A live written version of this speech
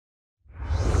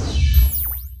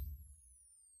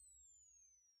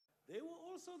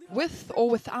With or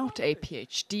without a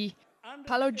PhD,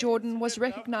 Pallo Jordan was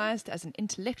recognized as an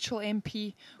intellectual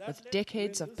MP with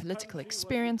decades of political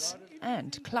experience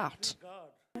and clout.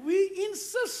 We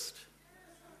insist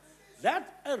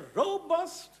that a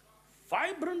robust,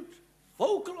 vibrant,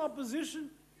 vocal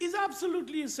opposition is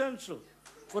absolutely essential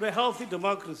for a healthy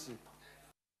democracy.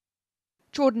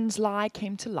 Jordan's lie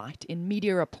came to light in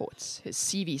media reports. His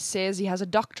CV says he has a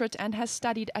doctorate and has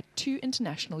studied at 2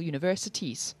 international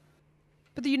universities.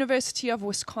 But the University of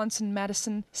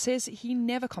Wisconsin-Madison says he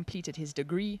never completed his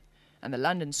degree, and the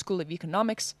London School of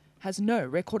Economics has no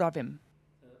record of him.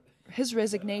 His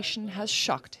resignation has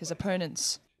shocked his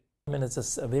opponents. I mean,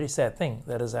 it's a very sad thing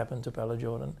that has happened to Pallo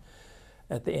Jordan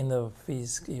at the end of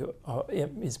his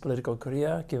political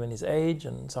career, given his age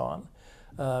and so on,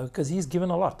 because he's given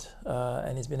a lot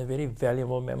and he's been a very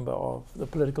valuable member of the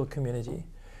political community.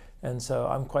 And so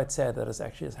I'm quite sad that it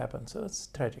actually has happened, so it's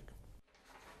tragic.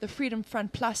 The Freedom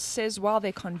Front Plus says while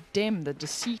they condemn the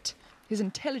deceit, his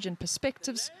intelligent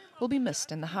perspectives will be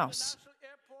missed in the House.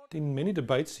 In many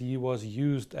debates, he was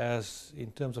used as,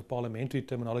 in terms of parliamentary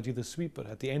terminology, the sweeper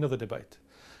at the end of the debate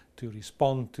to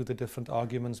respond to the different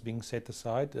arguments being set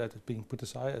aside, being put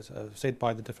aside, said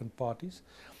by the different parties,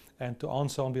 and to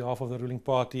answer on behalf of the ruling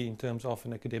party in terms of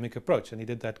an academic approach, and he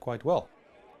did that quite well.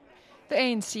 The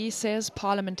ANC says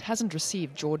Parliament hasn't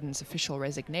received Jordan's official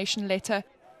resignation letter,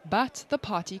 but the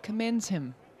party commends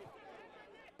him.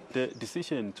 The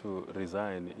decision to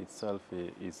resign itself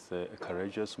is a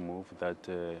courageous move that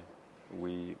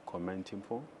we commend him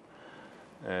for.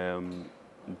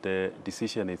 The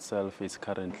decision itself is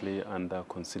currently under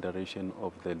consideration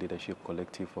of the leadership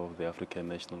collective of the African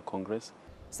National Congress.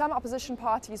 Some opposition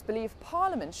parties believe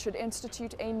Parliament should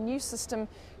institute a new system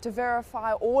to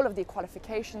verify all of the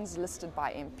qualifications listed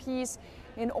by MPs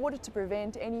in order to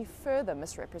prevent any further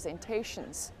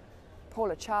misrepresentations.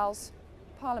 Paula Charles,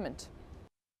 Parliament.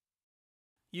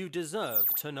 You deserve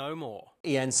to know more.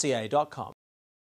 eNCA.com